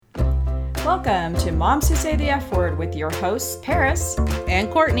Welcome to Moms Who Say the F Word with your hosts, Paris and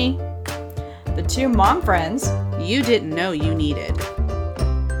Courtney, the two mom friends you didn't know you needed.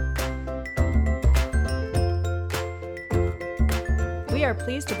 We are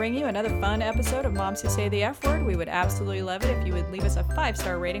pleased to bring you another fun episode of Moms Who Say the F Word. We would absolutely love it if you would leave us a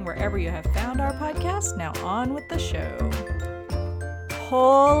 5-star rating wherever you have found our podcast. Now on with the show.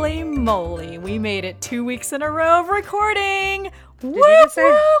 Holy moly, we made it 2 weeks in a row of recording. Did you just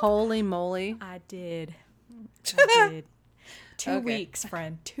say holy moly? I did. 2 Okay. weeks,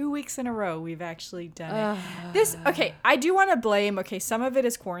 friend. 2 weeks in a row we've actually done it. I do want to blame, some of it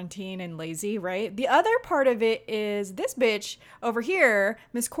is quarantine and lazy, right? The other part of it is this bitch over here,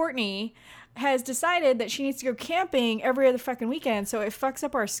 Miss Courtney, has decided that she needs to go camping every other fucking weekend, so it fucks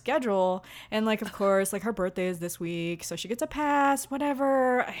up our schedule. And, of course, her birthday is this week, so she gets a pass,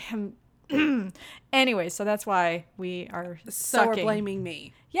 whatever. Anyway, so that's why we are So we're blaming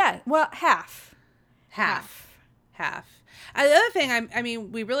me. Yeah, well, half. The other thing, I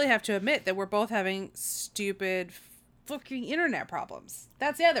mean, we really have to admit that we're both having stupid fucking internet problems.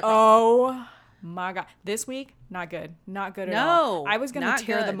 That's the other problem. Oh my God. This week, not good. Not good at No, all. I was going to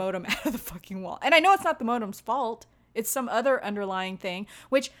tear the good. modem out of the fucking wall. And I know it's not the modem's fault. It's some other underlying thing,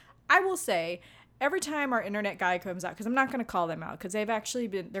 which I will say, every time our internet guy comes out, because I'm not going to call them out, because they've actually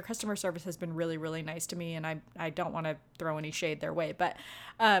been, their customer service has been really, really nice to me, and I don't want to throw any shade their way. But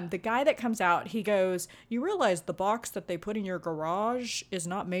the guy that comes out, he goes, "You realize the box that they put in your garage is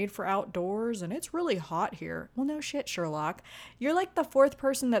not made for outdoors, and it's really hot here." Well, no shit, Sherlock. You're like the fourth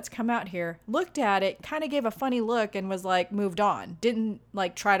person that's come out here, looked at it, kind of gave a funny look, and was moved on. Didn't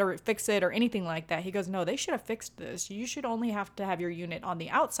try to fix it or anything like that. He goes, "No, they should have fixed this. You should only have to have your unit on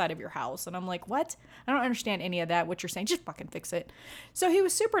the outside of your house." And I'm like, "What? I don't understand any of that. What you're saying, just fucking fix it." So he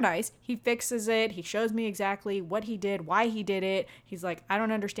was super nice. He fixes it. He shows me exactly what he did, why he did it. He's like, "I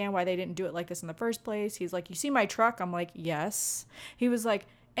don't understand why they didn't do it like this in the first place." He's like, "You see my truck?" I'm like, "Yes." He was like,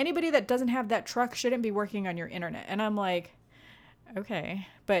 "Anybody that doesn't have that truck shouldn't be working on your internet." And I'm like, "Okay,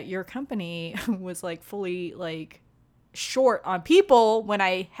 but your company was fully short on people when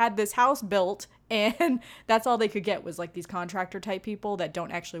I had this house built, and that's all they could get was these contractor type people that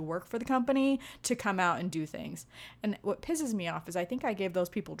don't actually work for the company to come out and do things." And what pisses me off is I think I gave those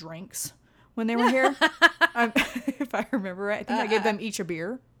people drinks when they were here. If I remember right, I think I gave them each a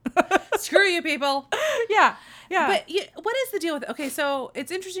beer. Screw you, people. Yeah. But what is the deal with it? Okay, so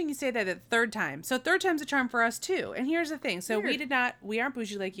it's interesting you say that the third time. So third time's a charm for us too. And here's the thing. So we aren't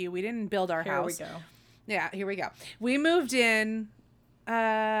bougie like you. We didn't build our house. Here we go. Yeah, here we go. We moved in,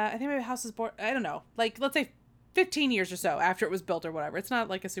 I think my house was born, I don't know, let's say 15 years or so after it was built or whatever. It's not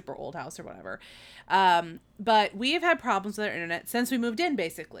a super old house or whatever. But we have had problems with our internet since we moved in,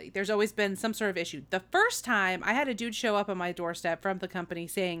 basically. There's always been some sort of issue. The first time, I had a dude show up on my doorstep from the company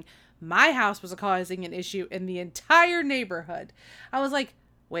saying my house was causing an issue in the entire neighborhood. I was like,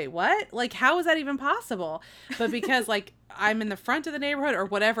 wait, what? How is that even possible? But because, I'm in the front of the neighborhood or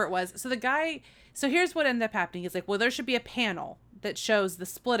whatever it was. So here's what ended up happening. He's like, well, there should be a panel that shows the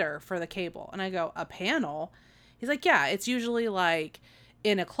splitter for the cable. And I go, a panel? He's like, yeah, it's usually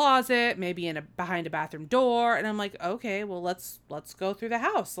in a closet, maybe behind a bathroom door. And I'm like, okay, well, let's go through the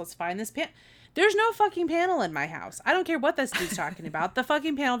house. Let's find this panel. There's no fucking panel in my house. I don't care what this dude's talking about. The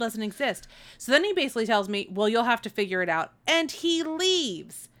fucking panel doesn't exist. So then he basically tells me, well, you'll have to figure it out. And he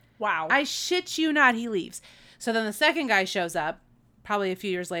leaves. Wow. I shit you not, he leaves. So then the second guy shows up, probably a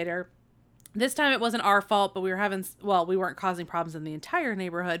few years later. This time it wasn't our fault, but we weren't causing problems in the entire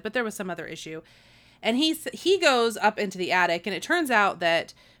neighborhood, but there was some other issue. And he goes up into the attic, and it turns out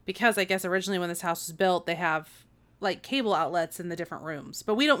that because I guess originally when this house was built, they have cable outlets in the different rooms,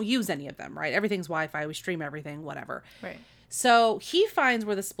 but we don't use any of them, right? Everything's Wi-Fi. We stream everything, whatever. Right. So he finds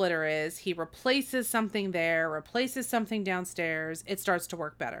where the splitter is. He replaces something there, replaces something downstairs. It starts to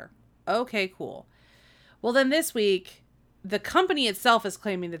work better. Okay, cool. Well, then this week, the company itself is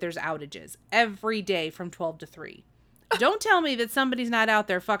claiming that there's outages every day from 12 to 3. Don't tell me that somebody's not out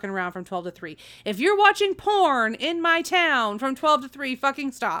there fucking around from 12 to 3. If you're watching porn in my town from 12 to 3,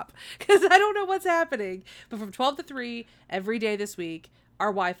 fucking stop. Because I don't know what's happening. But from 12 to 3, every day this week, our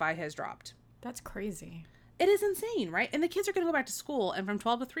Wi-Fi has dropped. That's crazy. It is insane, right? And the kids are going to go back to school. And from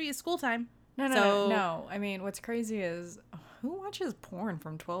 12 to 3 is school time. No. I mean, what's crazy is, who watches porn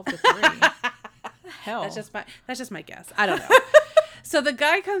from 12 to 3? What the hell? That's just my guess. I don't know. So the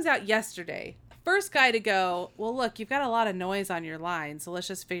guy comes out yesterday. First guy to go, well, look, you've got a lot of noise on your line, so let's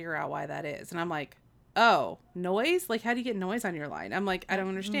just figure out why that is. And I'm like, oh, noise? How do you get noise on your line? I'm like, I don't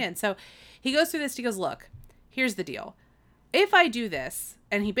understand. So he goes through this. He goes, look, here's the deal. if I do this,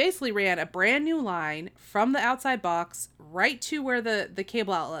 and he basically ran a brand new line from the outside box right to where the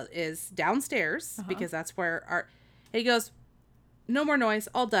cable outlet is downstairs, because that's where and he goes, no more noise,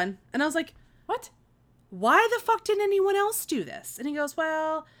 all done. And I was like, what? Why the fuck didn't anyone else do this? And he goes,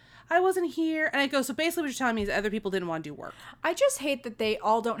 well, I wasn't here. And I go, so basically what you're telling me is other people didn't want to do work. I just hate that they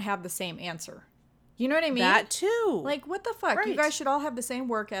all don't have the same answer. You know what I mean? That too. Like, what the fuck? Right. You guys should all have the same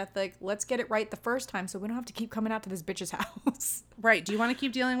work ethic. Let's get it right the first time so we don't have to keep coming out to this bitch's house. Right. Do you want to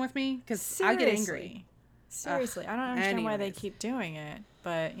keep dealing with me? Because I get angry. Seriously. I don't understand why they keep doing it.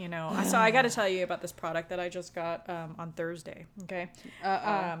 But, you know, so I got to tell you about this product that I just got on Thursday. Okay.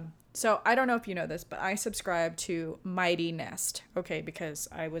 So I don't know if you know this, but I subscribe to Mighty Nest. Okay. Because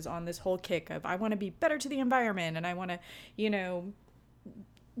I was on this whole kick of I want to be better to the environment and I want to, you know,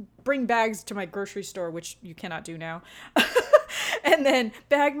 bring bags to my grocery store, which you cannot do now. And then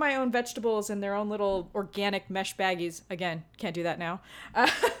bag my own vegetables in their own little organic mesh baggies. Again, can't do that now.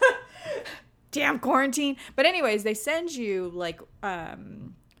 Damn quarantine. But anyways, they send you like, I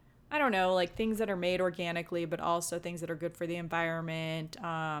don't know, like things that are made organically, but also things that are good for the environment.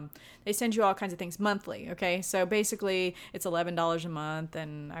 They send you all kinds of things monthly. Okay. So basically it's $11 a month.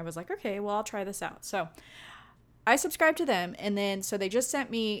 And I was like, okay, well, I'll try this out. So I subscribed to them, and then so they just sent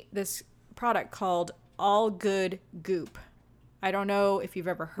me this product called All Good Goop. I don't know if you've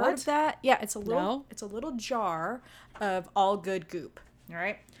ever heard of that. Yeah, it's a little jar of All Good Goop. All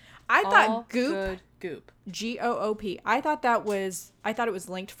right. I thought Goop, Goop. I thought it was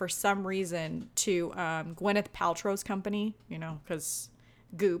linked for some reason to Gwyneth Paltrow's company, you know, because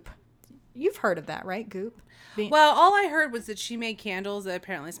Goop. You've heard of that, right? Goop. Well, all I heard was that she made candles that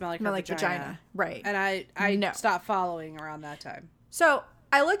apparently smell like her vagina. Right. And I stopped following around that time. So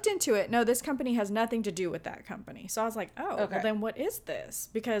I looked into it. No, this company has nothing to do with that company. So I was like, oh, okay. Well, then what is this?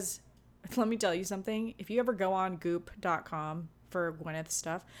 Because let me tell you something. If you ever go on goop.com for Gwyneth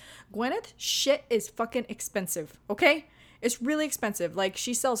stuff, Gwyneth shit is fucking expensive, okay? It's really expensive. Like,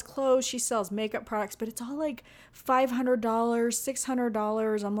 she sells clothes, she sells makeup products, but it's all like $500,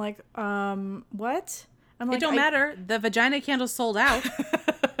 $600. I'm like, what? I'm like, it don't matter. The vagina candles sold out.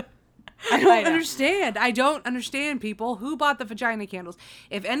 I don't understand. I don't understand, people. Who bought the vagina candles?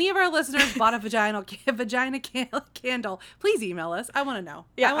 If any of our listeners bought a vagina candle, please email us. I want to know.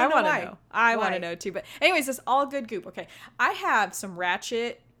 Yeah, I want to know. I want to know too. But anyways, this All Good Goop. Okay. I have some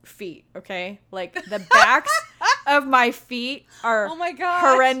ratchet feet, okay? Like the backs of my feet are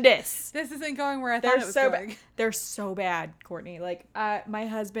horrendous. This isn't going where I thought it was going. They're so bad, Courtney. Like my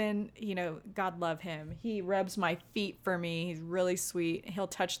husband, you know, God love him. He rubs my feet for me. He's really sweet. He'll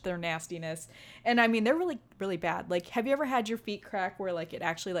touch their nastiness. And I mean, they're really, really bad. Like, have you ever had your feet crack where like it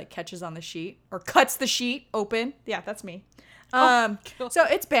actually like catches on the sheet or cuts the sheet open? Yeah, that's me. So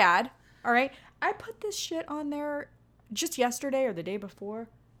it's bad. All right. I put this shit on there just yesterday or the day before.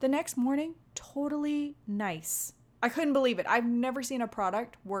 The next morning, totally nice. I couldn't believe it. I've never seen a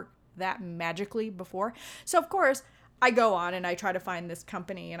product work that magically before. So, of course, I go on and I try to find this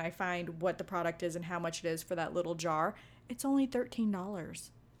company and I find what the product is and how much it is for that little jar. It's only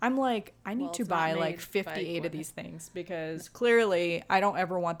 $13. I'm like, I need to buy like 58 of these things because clearly I don't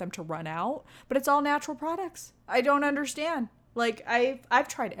ever want them to run out. But it's all natural products. I don't understand. Like, I've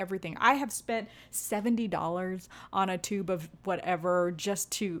tried everything. I have spent $70 on a tube of whatever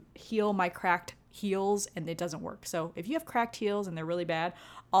just to heal my cracked heels, and it doesn't work. So if you have cracked heels and they're really bad,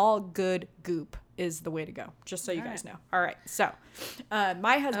 All Good Goop is the way to go, just so you guys know. All right. So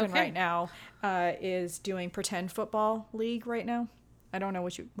my husband right now is doing pretend football league right now. I don't know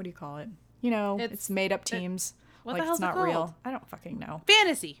what do you call it? You know, it's made up teams. What like the hell's it's not it called? real. I don't fucking know.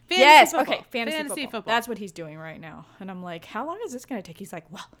 Fantasy Yes. football. Okay. Fantasy football. That's what he's doing right now. And I'm like, how long is this going to take? He's like,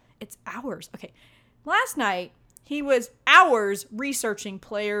 well, it's hours. Okay. Last night he was hours researching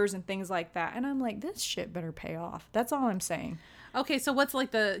players and things like that. And I'm like, this shit better pay off. That's all I'm saying. Okay. So what's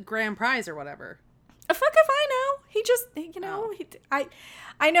like the grand prize or whatever? Fuck if I know. He just, you know,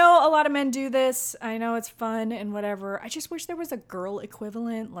 I know a lot of men do this. I know it's fun and whatever. I just wish there was a girl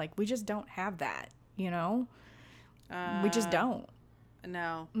equivalent. Like, we just don't have that, you know? We just don't.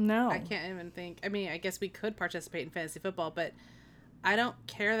 No. I can't even think. I mean, I guess we could participate in fantasy football, but I don't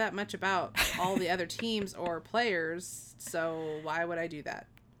care that much about all the other teams or players, so why would I do that?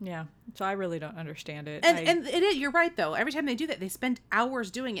 Yeah. So I really don't understand it. And you're right, though. Every time they do that, they spend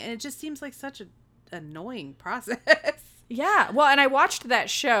hours doing it, and it just seems like such an annoying process. Yeah. Well, and I watched that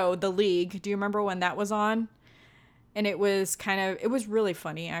show, The League. Do you remember when that was on? And it was it was really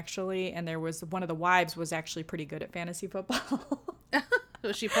funny, actually. And there was one of the wives was actually pretty good at fantasy football.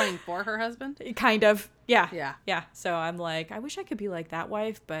 Was she playing for her husband? Kind of. Yeah. Yeah. Yeah. So I'm like, I wish I could be like that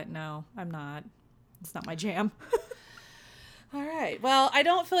wife, but no, I'm not. It's not my jam. All right. Well, I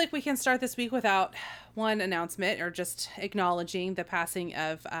don't feel like we can start this week without one announcement or just acknowledging the passing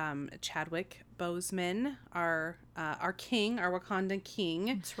of Chadwick Boseman, our king, our Wakanda king.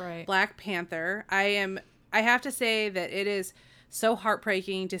 That's right. Black Panther. I have to say that it is so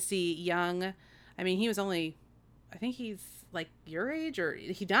heartbreaking to see young. I mean, he was only, I think he's like your age, or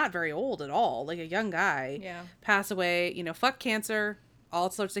he's not very old at all, like a young guy. Yeah. Pass away. You know, fuck cancer, all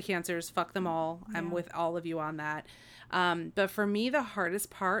sorts of cancers, fuck them all. Yeah. I'm with all of you on that. But for me, the hardest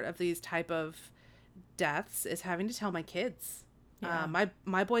part of these type of deaths is having to tell my kids. Yeah.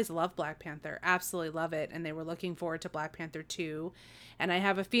 My boys love Black Panther, absolutely love it, and they were looking forward to Black Panther 2. And I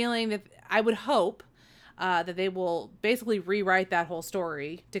have a feeling that I would hope that they will basically rewrite that whole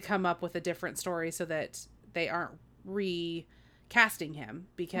story to come up with a different story so that they aren't recasting him,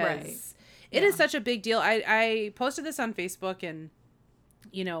 because it is such a big deal. I posted this on Facebook, and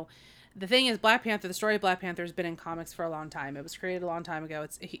you know, the thing is, Black Panther, the story of Black Panther has been in comics for a long time. It was created a long time ago.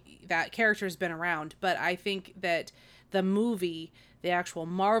 That character has been around, but I think that the movie, the actual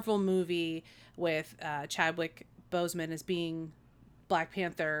Marvel movie with Chadwick Boseman as being Black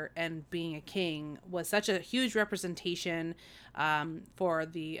Panther and being a king, was such a huge representation for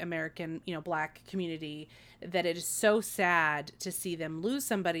the American, Black community, that it is so sad to see them lose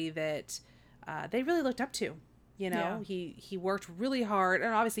somebody that they really looked up to. He worked really hard,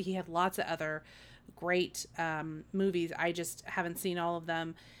 and obviously he had lots of other great movies. I just haven't seen all of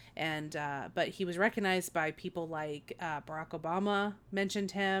them. And but he was recognized by people like Barack Obama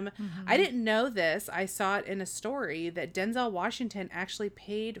mentioned him. Mm-hmm. I didn't know this. I saw it in a story that Denzel Washington actually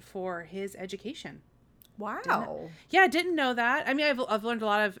paid for his education. Wow. Didn't know that. I mean, I've learned a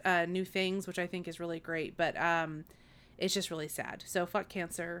lot of new things, which I think is really great. But it's just really sad. So fuck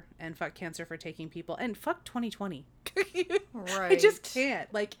cancer, and fuck cancer for taking people, and fuck 2020. Right. I just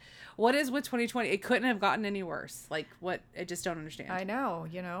can't. Like, what is with 2020? It couldn't have gotten any worse. Like, what? I just don't understand. I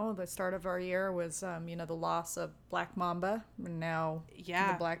know. The start of our year was, the loss of Black Mamba, and now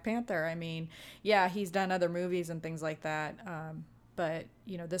the Black Panther. I mean, he's done other movies and things like that. But,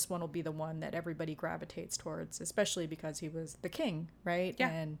 this one will be the one that everybody gravitates towards, especially because he was the king, right? Yeah.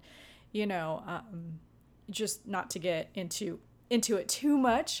 And, just not to get into it too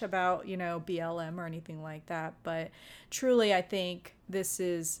much about, BLM or anything like that. But truly, I think this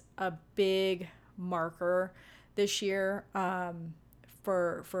is a big marker this year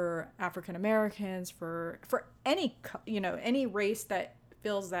for African Americans, for any, any race that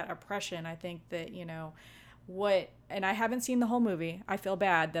feels that oppression. I think that, and I haven't seen the whole movie. I feel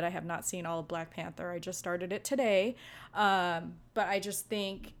bad that I have not seen all of Black Panther. I just started it today. But I just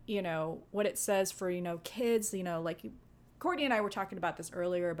think, what it says for, kids, like Courtney and I were talking about this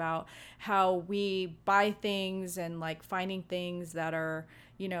earlier about how we buy things and like finding things that are,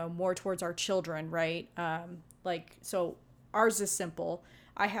 more towards our children, right? So ours is simple.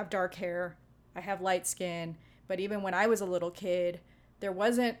 I have dark hair. I have light skin. But even when I was a little kid, there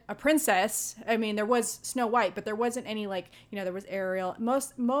wasn't a princess. I mean, there was Snow White, but there wasn't any there was Ariel.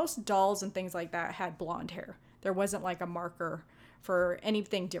 Most dolls and things like that had blonde hair. There wasn't like a marker for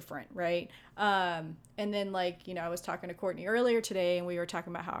anything different, right? And then I was talking to Courtney earlier today, and we were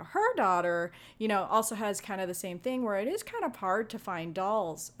talking about how her daughter, also has kind of the same thing, where it is kind of hard to find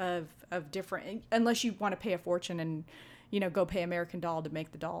dolls of different, unless you want to pay a fortune and go pay American Doll to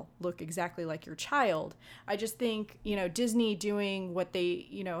make the doll look exactly like your child. I just think, Disney doing what they,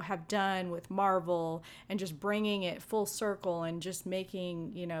 have done with Marvel and just bringing it full circle and just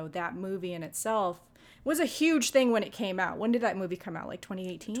making, that movie in itself was a huge thing when it came out. When did that movie come out? Like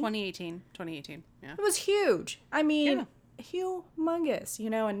 2018? 2018. Yeah. It was huge. I mean, humongous,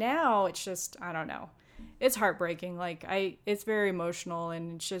 and now it's just, I don't know. It's heartbreaking. It's very emotional,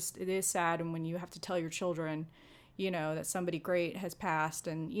 and it is sad. And when you have to tell your children, that somebody great has passed,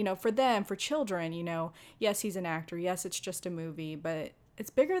 and, for children, yes, he's an actor. Yes, it's just a movie, but it's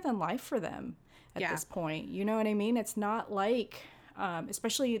bigger than life for them at this point. You know what I mean? It's not like,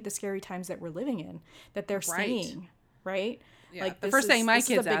 especially the scary times that we're living in, that they're seeing, right? Yeah. Like the first thing my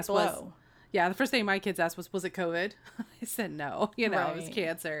kids asked was, was it COVID? I said no, it was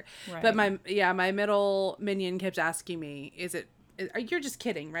cancer. Right. But my middle minion kept asking me, you're just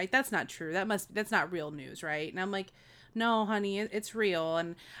kidding, right? That's not true. That's not real news, right? And I'm like, no, honey, it's real.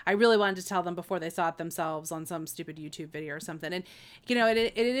 And I really wanted to tell them before they saw it themselves on some stupid YouTube video or something. And,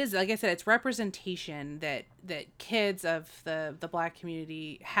 it is, like I said, it's representation that that kids of the Black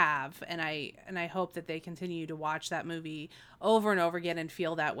community have, and I hope that they continue to watch that movie over and over again and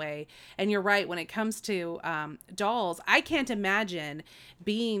feel that way. And you're right, when it comes to dolls, I can't imagine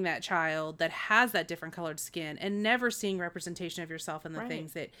being that child that has that different colored skin and never seeing representation of yourself and the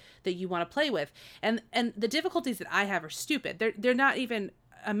things that you want to play with. And the difficulties that I have are stupid. They're not even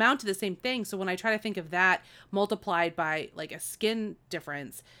amount to the same thing. So when I try to think of that multiplied by like a skin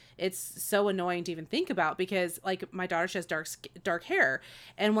difference, it's so annoying to even think about, because like my daughter, she has dark hair.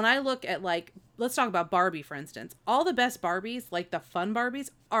 And when I look at, like, let's talk about Barbie, for instance, all the best Barbies, like the fun Barbies,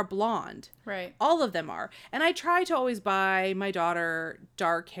 are blonde. Right. All of them are. And I try to always buy my daughter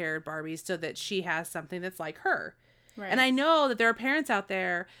dark haired Barbies so that she has something that's like her. Right. And I know that there are parents out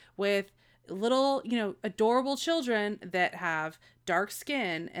there with little, adorable children that have dark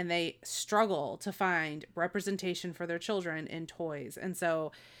skin, and they struggle to find representation for their children in toys. And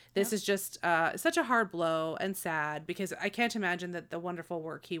so this is just such a hard blow and sad, because I can't imagine that the wonderful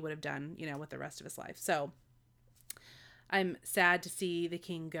work he would have done, with the rest of his life. So I'm sad to see the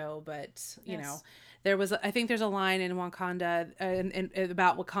king go, but I think there's a line in Wakanda and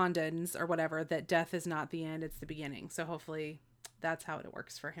about Wakandans or whatever, that death is not the end, it's the beginning. So hopefully that's how it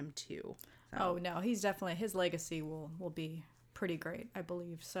works for him too. So. Oh no, he's definitely, his legacy will be pretty great, I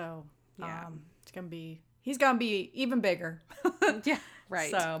believe. So yeah, he's gonna be even bigger. Yeah,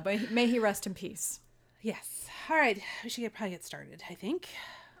 right. So, but may he rest in peace. Yes. All right, we should probably get started, I think.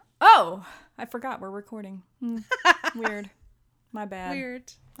 Oh, I forgot we're recording. Weird. My bad.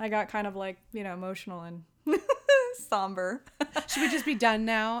 Weird. I got kind of like, emotional and somber. Should we just be done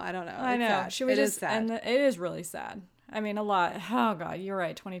now? I don't know. I know. Sad. Should we it just? Is sad. And it is really sad. I mean, a lot. Oh God, you're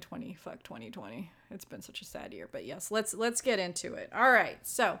right. 2020. Fuck 2020. It's been such a sad year. But yes, let's get into it. All right.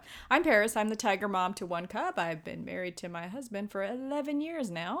 So I'm Paris. I'm the tiger mom to one cub. I've been married to my husband for 11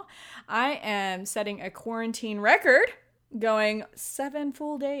 years now. I am setting a quarantine record, going 7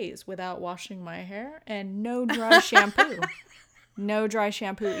 full days without washing my hair, and no dry shampoo. No dry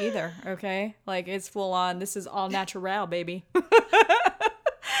shampoo either. Okay, like it's full on. This is all natural, baby.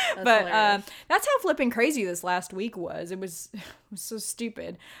 But that's how flipping crazy this last week was. It was so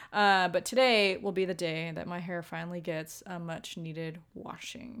stupid. But today will be the day that my hair finally gets a much needed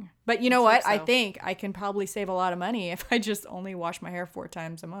washing. But you know what? I think I can probably save a lot of money if I just only wash my hair 4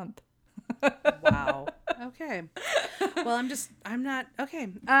 times a month. Wow. Okay. Well, I'm not. Okay.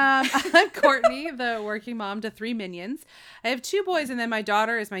 I'm Courtney, the working mom to 3 minions. I have 2 boys, and then my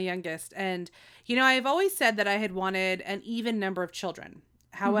daughter is my youngest. And, I've always said that I had wanted an even number of children.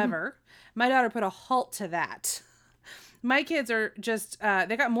 However, my daughter put a halt to that. My kids are just,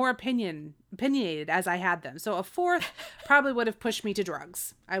 they got more opinionated as I had them. So a 4th probably would have pushed me to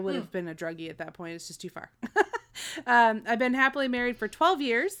drugs. I would have been a druggie at that point. It's just too far. I've been happily married for 12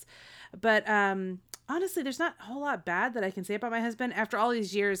 years. But honestly, there's not a whole lot bad that I can say about my husband. After all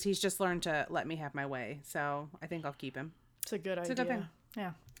these years, he's just learned to let me have my way. So I think I'll keep him. It's a good idea. It's a good thing.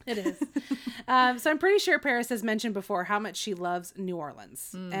 Yeah. It is. So I'm pretty sure Paris has mentioned before how much she loves New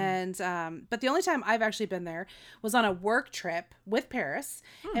Orleans. And but the only time I've actually been there was on a work trip with Paris.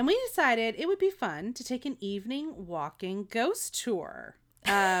 And we decided it would be fun to take an evening walking ghost tour.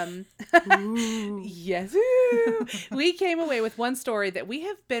 Yes. We came away with one story that we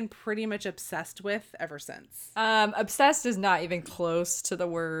have been pretty much obsessed with ever since. Obsessed is not even close to the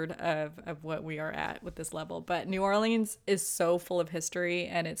word of what we are at with this level, but New Orleans is so full of history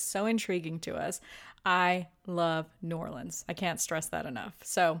and it's so intriguing to us. I love New Orleans. I can't stress that enough.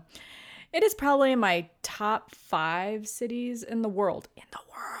 So it is probably in my top 5 cities in the world.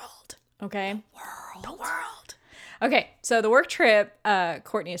 Okay? The world. Okay, so the work trip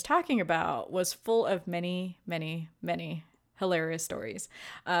Courtney is talking about was full of many, many, many hilarious stories.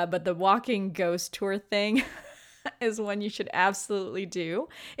 But the walking ghost tour thing is one you should absolutely do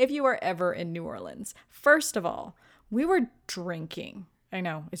if you are ever in New Orleans. First of all, we were drinking. I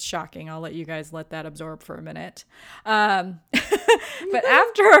know, it's shocking. I'll let you guys let that absorb for a minute. But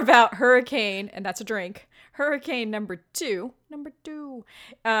after about hurricane, and that's a drink, hurricane number two,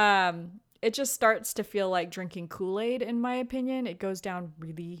 it just starts to feel like drinking Kool-Aid, in my opinion. It goes down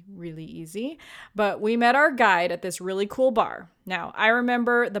really, really easy. But we met our guide at this really cool bar. Now, I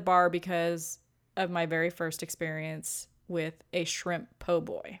remember the bar because of my very first experience with a shrimp po'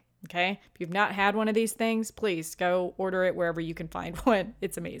 boy. Okay? If you've not had one of these things, please go order it wherever you can find one.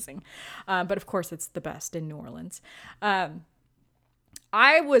 It's amazing. But of course, it's the best in New Orleans.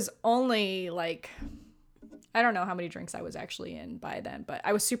 I was only like... I don't know how many drinks I was actually in by then, but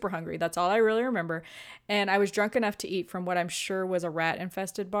I was super hungry. That's all I really remember. And I was drunk enough to eat from what I'm sure was a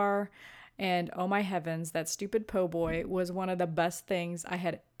rat-infested bar. And oh my heavens, that stupid po' boy was one of the best things I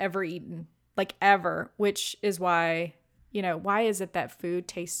had ever eaten like ever, which is why, why is it that food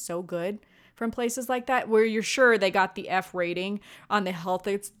tastes so good from places like that where you're sure they got the F rating on the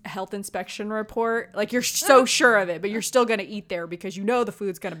health inspection report? Like you're so sure of it, but you're still going to eat there because the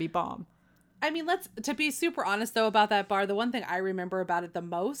food's going to be bomb. I mean, to be super honest though about that bar, the one thing I remember about it the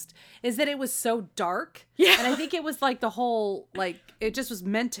most is that it was so dark. Yeah. And I think it was like the whole, like, it just was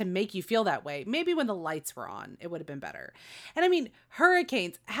meant to make you feel that way. Maybe when the lights were on, it would have been better. And I mean,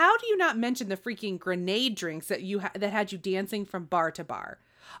 hurricanes, how do you not mention the freaking grenade drinks that that had you dancing from bar to bar?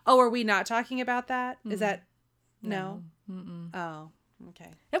 Oh, are we not talking about that? Is that, no? Oh, okay.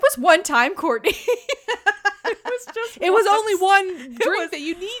 It was one time, Courtney. It was only one drink that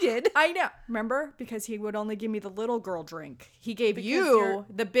you needed. I know. Remember? Because he would only give me the little girl drink. He gave you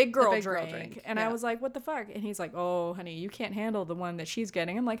the big girl drink. And I was like, what the fuck? And he's like, oh, honey, you can't handle the one that she's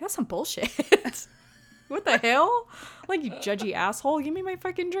getting. I'm like, that's some bullshit. What the hell? Like, you judgy asshole, give me my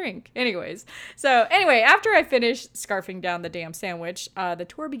fucking drink. Anyways, after I finished scarfing down the damn sandwich, the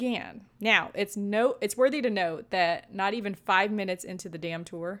tour began. Now, it's worthy to note that not even 5 minutes into the damn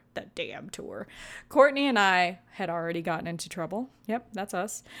tour, Courtney and I had already gotten into trouble. Yep, that's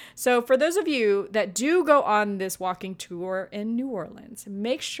us. So for those of you that do go on this walking tour in New Orleans,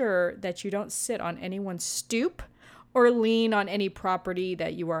 make sure that you don't sit on anyone's stoop or lean on any property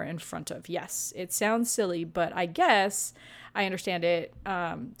that you are in front of. Yes, it sounds silly, but I guess I understand it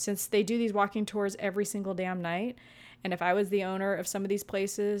since they do these walking tours every single damn night. And if I was the owner of some of these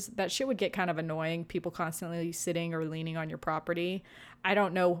places, that shit would get kind of annoying. People constantly sitting or leaning on your property. I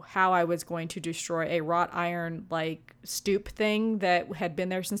don't know how I was going to destroy a wrought iron like stoop thing that had been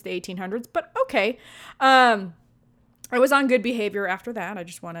there since the 1800s, but okay. I was on good behavior after that. I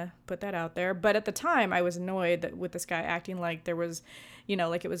just want to put that out there. But at the time, I was annoyed with this guy acting like there was,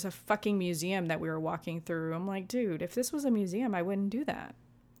 like it was a fucking museum that we were walking through. I'm like, dude, if this was a museum, I wouldn't do that.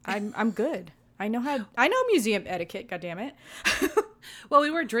 I'm good. I know museum etiquette, goddammit. Well, we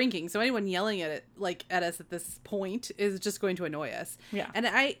were drinking, so anyone yelling at us at this point is just going to annoy us. Yeah. And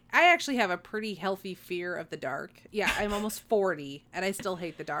I actually have a pretty healthy fear of the dark. Yeah, I'm almost 40 and I still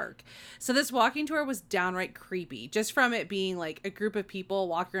hate the dark. So this walking tour was downright creepy, just from it being like a group of people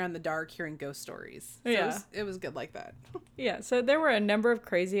walking around in the dark hearing ghost stories. So yeah. It was good like that. Yeah, so there were a number of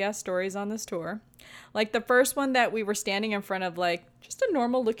crazy ass stories on this tour. Like the first one that we were standing in front of, like just a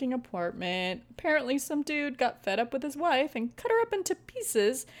normal looking apartment. Apparently some dude got fed up with his wife and cut her up into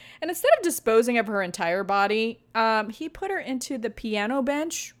pieces. And instead of disposing of her entire body, he put her into the piano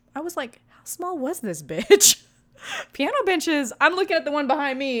bench. I was like, how small was this bitch? Piano benches, I'm looking at the one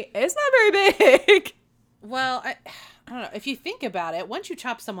behind me. It's not very big. Well, I don't know. If you think about it, once you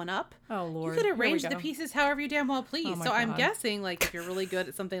chop someone up, oh Lord, you could arrange the pieces however you damn well please. Oh my so God. I'm guessing, like, if you're really good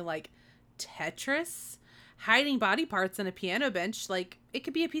at something like Tetris, hiding body parts on a piano bench, like, it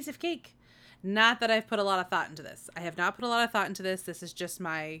could be a piece of cake. Not that I've put a lot of thought into this. I have not put a lot of thought into this. This is just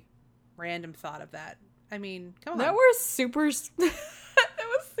my random thought of that. I mean, come on. That was super specific.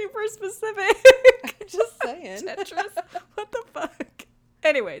 Just saying. Tetris. What the fuck?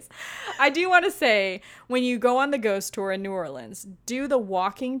 Anyways, I do want to say, when you go on the ghost tour in New Orleans, do the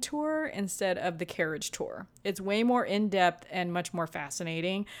walking tour instead of the carriage tour. It's way more in-depth and much more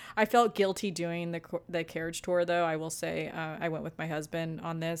fascinating. I felt guilty doing the carriage tour, though. I will say I went with my husband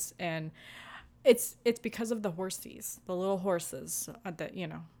on this, and it's because of the horsies, the little horses that,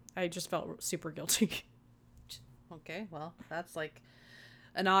 I just felt super guilty. Okay, well, that's like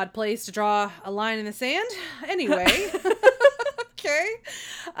an odd place to draw a line in the sand. Anyway. Okay.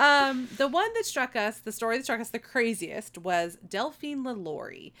 The story that struck us the craziest was Delphine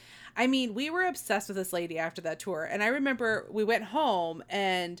LaLaurie. I mean, we were obsessed with this lady after that tour. And I remember we went home,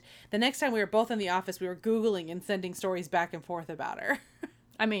 and the next time we were both in the office, we were Googling and sending stories back and forth about her.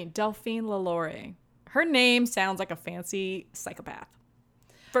 I mean, Delphine LaLaurie. Her name sounds like a fancy psychopath.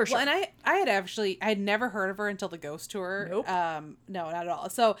 For sure. Well, and I had never heard of her until the ghost tour. Nope. No, not at all.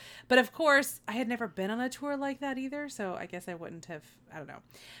 So, but of course, I had never been on a tour like that either. So I guess I wouldn't have, I don't know.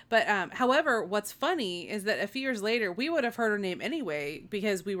 But however, what's funny is that a few years later, we would have heard her name anyway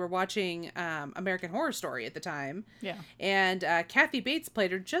because we were watching American Horror Story at the time. Yeah. And Kathy Bates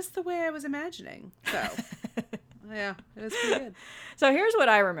played her just the way I was imagining. So... Yeah, it was pretty good. So here's what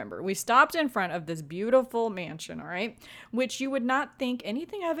I remember. We stopped in front of this beautiful mansion, all right? Which you would not think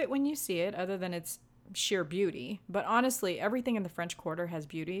anything of it when you see it other than its sheer beauty. But honestly, everything in the French Quarter has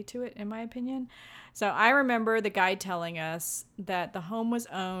beauty to it, in my opinion. So I remember the guy telling us that the home was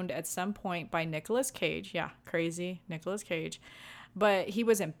owned at some point by Nicolas Cage. Yeah, crazy Nicolas Cage. But he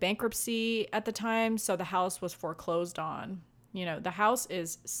was in bankruptcy at the time, so the house was foreclosed on. The house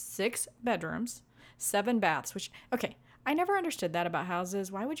is 6 bedrooms. 7 baths, which, okay, I never understood that about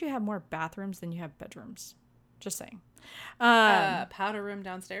houses. Why would you have more bathrooms than you have bedrooms? Just saying. Powder room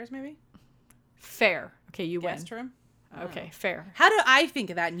downstairs, maybe? Fair. Okay, you win. Guest room? Okay, fair. How do I think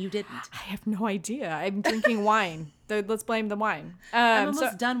of that and you didn't? I have no idea. I'm drinking wine. Let's blame the wine. I'm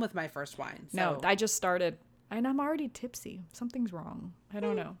almost done with my first wine. So. No, I just started. And I'm already tipsy. Something's wrong. I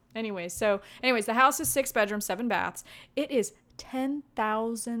don't know. Anyways, the house is 6 bedrooms, 7 baths. It is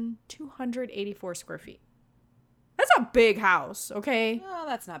 10,284 square feet. That's a big house, okay? Oh,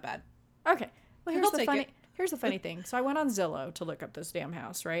 that's not bad. Okay. Well, here's the funny it. thing. So I went on Zillow to look up this damn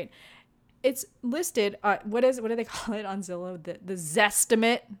house, right? It's listed, what do they call it on Zillow? The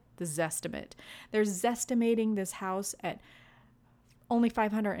Zestimate. The Zestimate. They're zestimating this house at only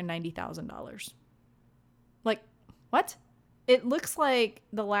 $590,000. Like, what? It looks like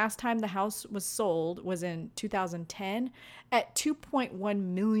the last time the house was sold was in 2010 at $2.1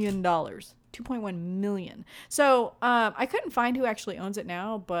 million. $2.1 million. So I couldn't find who actually owns it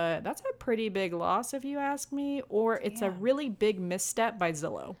now, but that's a pretty big loss if you ask me, or it's a really big misstep by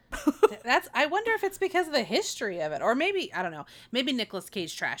Zillow. I wonder if it's because of the history of it, or maybe, I don't know, maybe Nicolas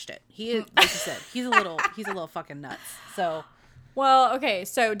Cage trashed it. He is, like you said, he's a little fucking nuts. So. Well, okay,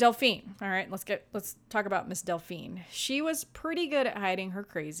 so Delphine. All right, let's talk about Miss Delphine. She was pretty good at hiding her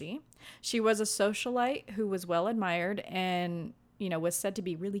crazy. She was a socialite who was well admired and, was said to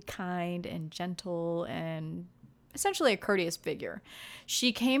be really kind and gentle and essentially a courteous figure.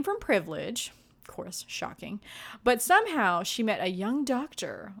 She came from privilege, of course, shocking, but somehow she met a young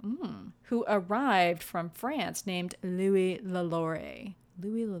doctor who arrived from France named Louis LaLaurie.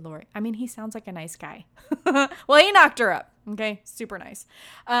 Louis LaLaurie. I mean, he sounds like a nice guy. Well, he knocked her up. Okay, super nice.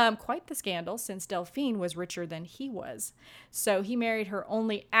 Quite the scandal since Delphine was richer than he was. So he married her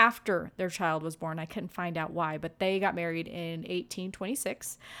only after their child was born. I couldn't find out why, but they got married in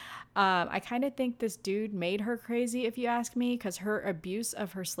 1826. I kind of think this dude made her crazy, if you ask me, because her abuse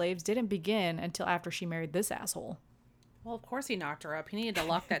of her slaves didn't begin until after she married this asshole. Well, of course he knocked her up. He needed to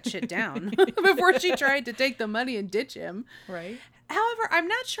lock that shit down before she tried to take the money and ditch him. Right. However, I'm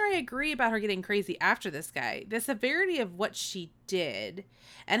not sure I agree about her getting crazy after this guy. The severity of what she did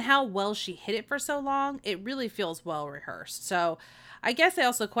and how well she hid it for so long, it really feels well rehearsed. So I guess I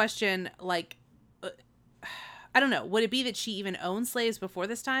also question, like, I don't know. Would it be that she even owned slaves before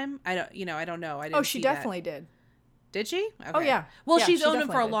this time? I don't know. I didn't she definitely did. Did she? Okay. Oh, yeah. Well, Yeah, she's she owned them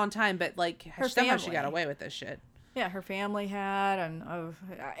for a definitely long time, but, like, somehow she got away with this shit. Yeah, her family had. And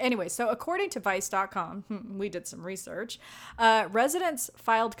anyway, so according to Vice.com, we did some research. Residents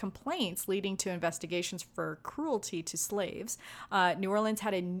filed complaints leading to investigations for cruelty to slaves. New Orleans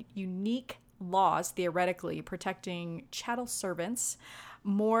had a unique laws, theoretically, protecting chattel servants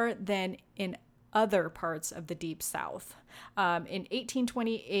more than in other parts of the Deep South. In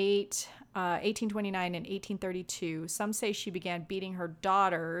 1828, 1829, and 1832, some say she began beating her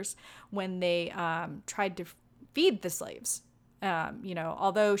daughters when they tried to feed the slaves.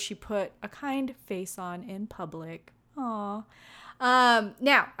 Although she put a kind face on in public. Aww.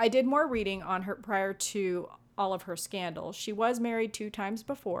 Now, I did more reading on her prior to all of her scandals. She was married 2 times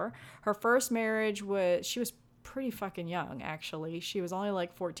before. Her first marriage she was pretty fucking young, actually. She was only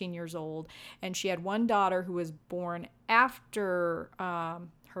like 14 years old, and she had 1 daughter who was born after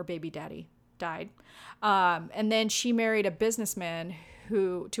her baby daddy died. And then she married a businessman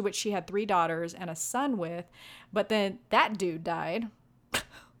to which she had 3 daughters and a son with, but then that dude died.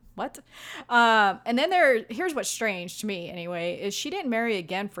 What? And then here's what's strange to me anyway, is she didn't marry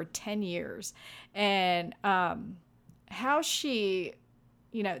again for 10 years. And how she,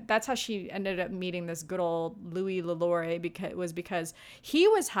 that's how she ended up meeting this good old Louis LaLaurie, because he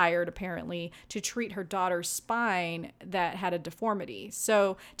was hired apparently to treat her daughter's spine that had a deformity.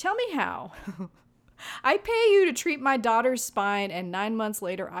 So tell me how. I pay you to treat my daughter's spine, and 9 months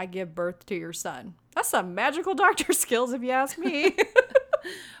later, I give birth to your son. That's some magical doctor skills, if you ask me.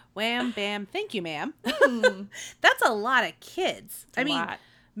 Wham, bam. Thank you, ma'am. That's a lot of kids. I mean,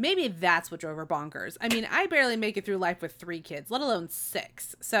 maybe that's what drove her bonkers. I mean, I barely make it through life with 3 kids, let alone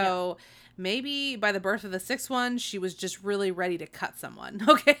 6. So maybe by the birth of the 6th one, she was just really ready to cut someone.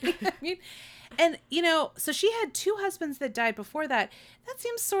 Okay. I mean, and so she had 2 husbands that died before that. That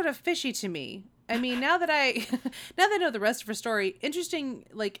seems sort of fishy to me. I mean, now that I know the rest of her story, interesting,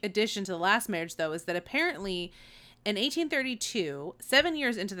 like, addition to the last marriage, though, is that apparently in 1832, 7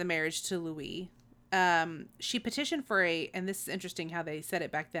 years into the marriage to Louis, she petitioned for and this is interesting how they said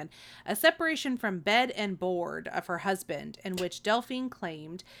it back then, a separation from bed and board of her husband, in which Delphine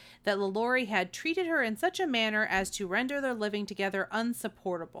claimed that LaLaurie had treated her in such a manner as to render their living together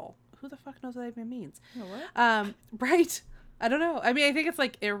unsupportable. Who the fuck knows what that even means? What? Right. I don't know. I mean, I think it's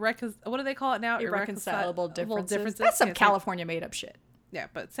like what do they call it now? Irreconcilable differences. That's some California made up shit. Yeah,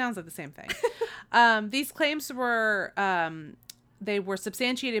 but it sounds like the same thing. These claims were they were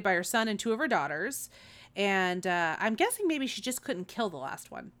substantiated by her son and two of her daughters, and I'm guessing maybe she just couldn't kill the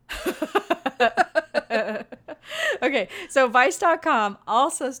last one. Okay, so Vice.com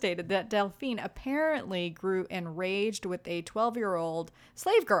also stated that Delphine apparently grew enraged with a 12-year-old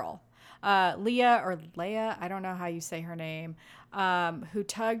slave girl, Leah, I don't know how you say her name, who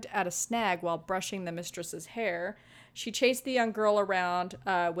tugged at a snag while brushing the mistress's hair. She chased the young girl around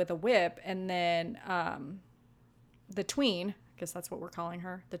with a whip, and then the tween, I guess that's what we're calling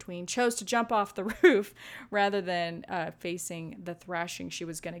her, the tween, chose to jump off the roof rather than facing the thrashing she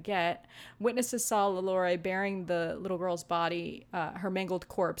was going to get. Witnesses saw LaLaurie bearing the little girl's body, her mangled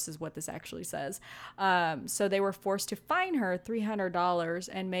corpse is what this actually says. So they were forced to fine her $300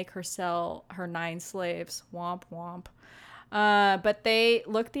 and make her sell her 9 slaves. Womp womp. But they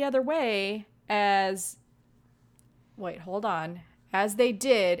looked the other way as they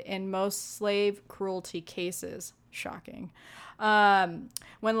did in most slave cruelty cases. Shocking.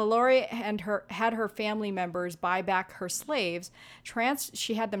 When LaLaurie and had her family members buy back her slaves,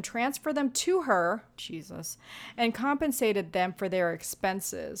 she had them transfer them to her, Jesus, and compensated them for their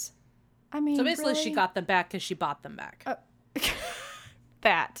expenses. I mean, so basically really? She got them back because she bought them back.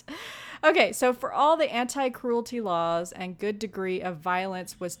 That. Okay, so for all the anti-cruelty laws and good degree of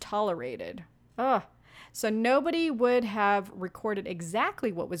violence was tolerated. Ugh. So nobody would have recorded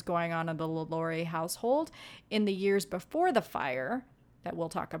exactly what was going on in the LaLaurie household in the years before the fire, that we'll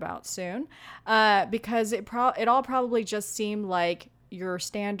talk about soon, because it all probably just seemed like your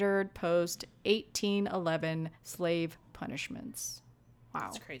standard post-1811 slave punishments. Wow.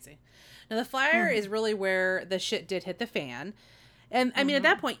 That's crazy. Now, the fire is really where the shit did hit the fan. And I mean, at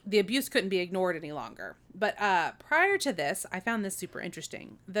that point, the abuse couldn't be ignored any longer. But prior to this, I found this super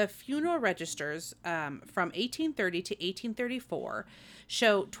interesting. The funeral registers from 1830 to 1834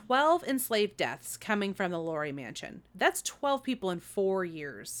 show 12 enslaved deaths coming from the LaLaurie mansion. That's 12 people in 4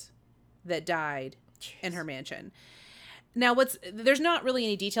 years that died in her mansion. Now, there's not really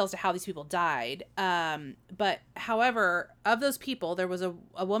any details to how these people died. But however, of those people, there was a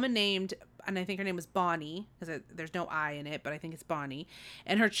woman named, and I think her name was Bonnie, because there's no I in it, but I think it's Bonnie,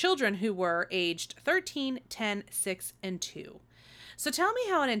 and her children who were aged 13, 10, 6, and 2. So tell me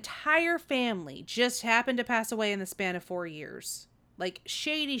how an entire family just happened to pass away in the span of 4 years. Like,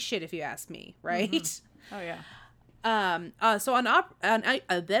 shady shit, if you ask me, right? Mm-hmm. Oh, yeah. So on opera,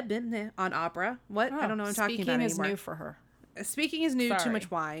 what? I don't know what I'm talking about anymore. Speaking is new for her. Speaking is new, Sorry. Too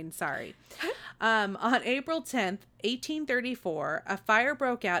much wine, sorry. On April 10th, 1834, a fire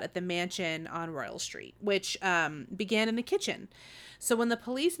broke out at the mansion on Royal Street, which began in the kitchen. So when the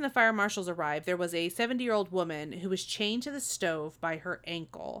police and the fire marshals arrived, there was a 70-year-old woman who was chained to the stove by her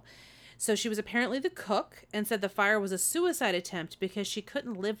ankle. So she was apparently the cook and said the fire was a suicide attempt because she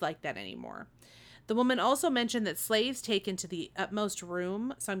couldn't live like that anymore. The woman also mentioned that slaves taken to the utmost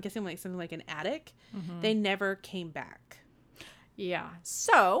room, so I'm guessing like something like an attic, they never came back. Yeah.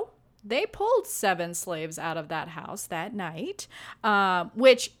 So they pulled 7 slaves out of that house that night,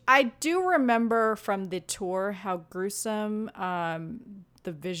 which I do remember from the tour how gruesome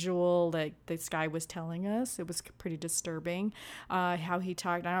the visual that this guy was telling us. It was pretty disturbing how he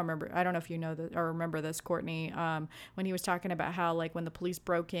talked. I don't know if you know that or remember this, Courtney, when he was talking about how like when the police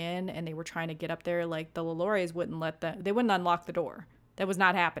broke in and they were trying to get up there, like the LaLauries they wouldn't unlock the door. That was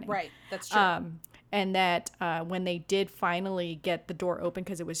not happening. Right. That's true. And that when they did finally get the door open,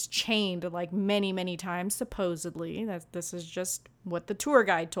 because it was chained like many, many times, supposedly, this is just what the tour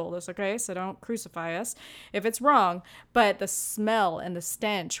guide told us, okay? So don't crucify us if it's wrong. But the smell and the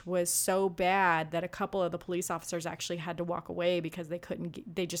stench was so bad that a couple of the police officers actually had to walk away because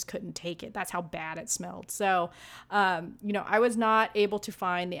they just couldn't take it. That's how bad it smelled. So, I was not able to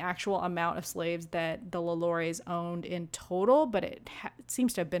find the actual amount of slaves that the LaLauries owned in total, but it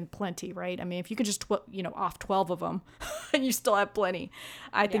seems to have been plenty, right? I mean, if you could just off 12 of them and you still have plenty,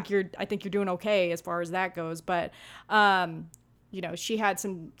 I think you're doing okay as far as that goes. But she had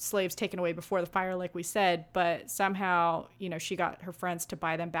some slaves taken away before the fire, like we said, but somehow she got her friends to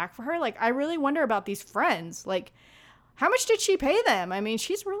buy them back for her. Like, I really wonder about these friends. Like, how much did she pay them? I mean,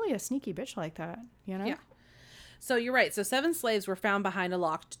 she's really a sneaky bitch like that, Yeah. So you're right. So 7 slaves were found behind a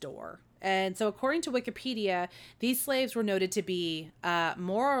locked door. And so according to Wikipedia, these slaves were noted to be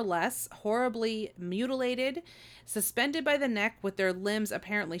more or less horribly mutilated, suspended by the neck with their limbs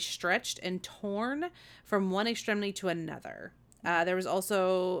apparently stretched and torn from one extremity to another. There was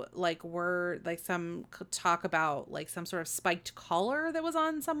also like some talk about like some sort of spiked collar that was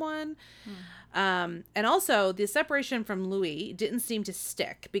on someone. And also the separation from Louis didn't seem to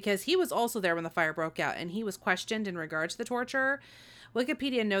stick because he was also there when the fire broke out and he was questioned in regard to the torture.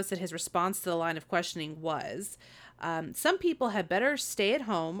 Wikipedia notes that his response to the line of questioning was, some people had better stay at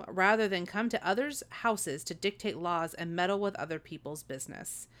home rather than come to others' houses to dictate laws and meddle with other people's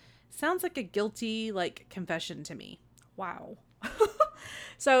business. Sounds like a guilty, like, confession to me. Wow.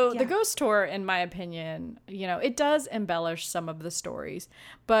 So the ghost tour, in my opinion, it does embellish some of the stories,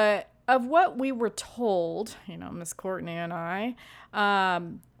 but of what we were told, Miss Courtney and I,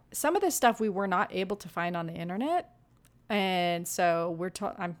 some of the stuff we were not able to find on the internet. And so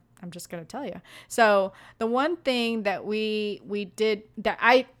I'm just going to tell you. So the one thing that we did that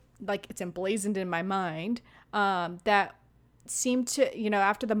I like, it's emblazoned in my mind, that seemed to,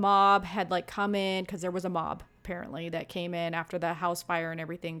 after the mob had like come in, because there was a mob apparently that came in after the house fire and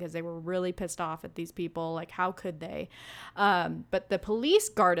everything, because they were really pissed off at these people. Like, how could they? But the police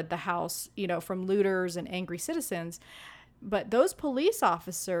guarded the house, from looters and angry citizens. But those police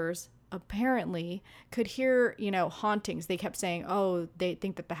officers apparently could hear, hauntings. They kept saying, oh, they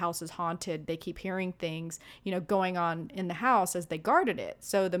think that the house is haunted. They keep hearing things, going on in the house as they guarded it.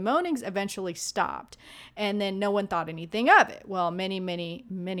 So the moanings eventually stopped, and then no one thought anything of it. Well, many, many,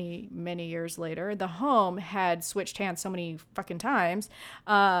 many, many years later, the home had switched hands so many fucking times.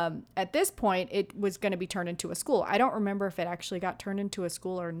 At this point, it was going to be turned into a school. I don't remember if it actually got turned into a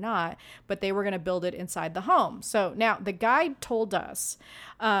school or not, but they were going to build it inside the home. So now the guide told us,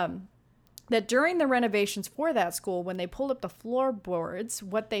 that during the renovations for that school, when they pulled up the floorboards,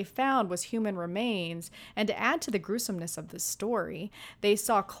 what they found was human remains. And to add to the gruesomeness of the story, they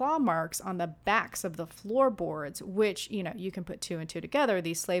saw claw marks on the backs of the floorboards, which, you can put two and two together.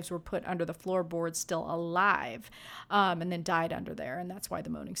 These slaves were put under the floorboards still alive, and then died under there. And that's why the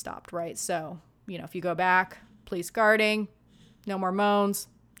moaning stopped, right? So, if you go back, police guarding, no more moans,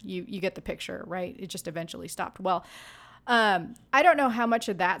 you get the picture, right? It just eventually stopped. Well, I don't know how much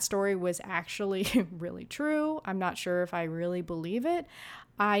of that story was actually really true. I'm not sure if I really believe it.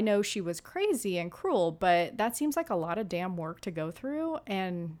 I know she was crazy and cruel, but that seems like a lot of damn work to go through.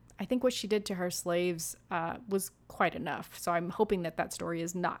 And I think what she did to her slaves was quite enough. So I'm hoping that story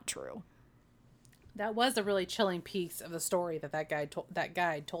is not true. That was a really chilling piece of the story that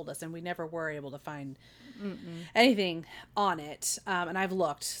guide told us, and we never were able to find anything on it. And I've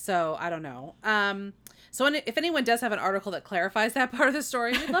looked, so I don't know. So if anyone does have an article that clarifies that part of the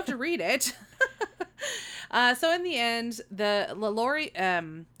story, we'd love to read it. So in the end, the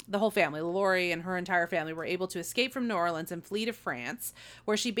whole family, LaLaurie and her entire family, were able to escape from New Orleans and flee to France,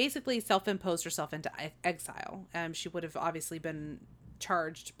 where she basically self-imposed herself into exile. She would have obviously been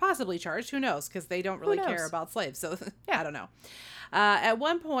possibly charged, who knows, because they don't really care about slaves. So yeah, I don't know. At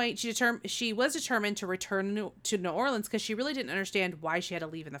one point, she was determined to return to New Orleans because she really didn't understand why she had to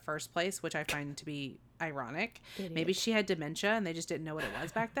leave in the first place, which I find to be ironic. Idiot. Maybe she had dementia and they just didn't know what it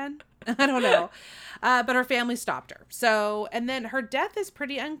was back then. I don't know. But her family stopped her. So, and then her death is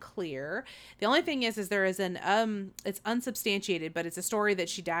pretty unclear. The only thing is there is it's unsubstantiated, but it's a story that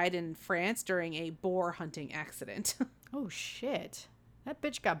she died in France during a boar hunting accident. Oh, shit. That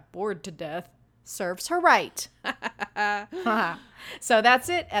bitch got bored to death. Serves her right. So that's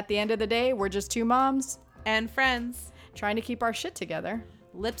it. At the end of the day, we're just two moms and friends trying to keep our shit together.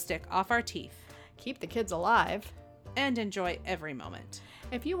 Lipstick off our teeth. Keep the kids alive. And enjoy every moment.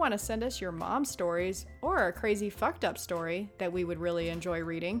 If you want to send us your mom stories or a crazy fucked up story that we would really enjoy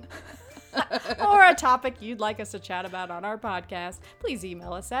reading, or a topic you'd like us to chat about on our podcast, please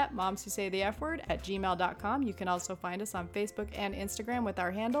email us at momswhosaythefword@gmail.com. You can also find us on Facebook and Instagram with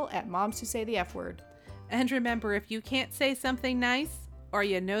our handle at momswhosaythefword. And remember, if you can't say something nice or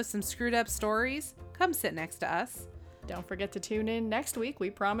you know some screwed up stories, come sit next to us. Don't forget to tune in next week. We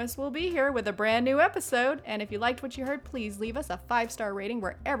promise we'll be here with a brand new episode. And if you liked what you heard, please leave us a 5-star rating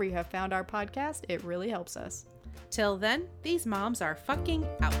wherever you have found our podcast. It really helps us. Till then, these moms are fucking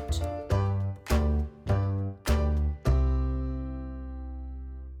out.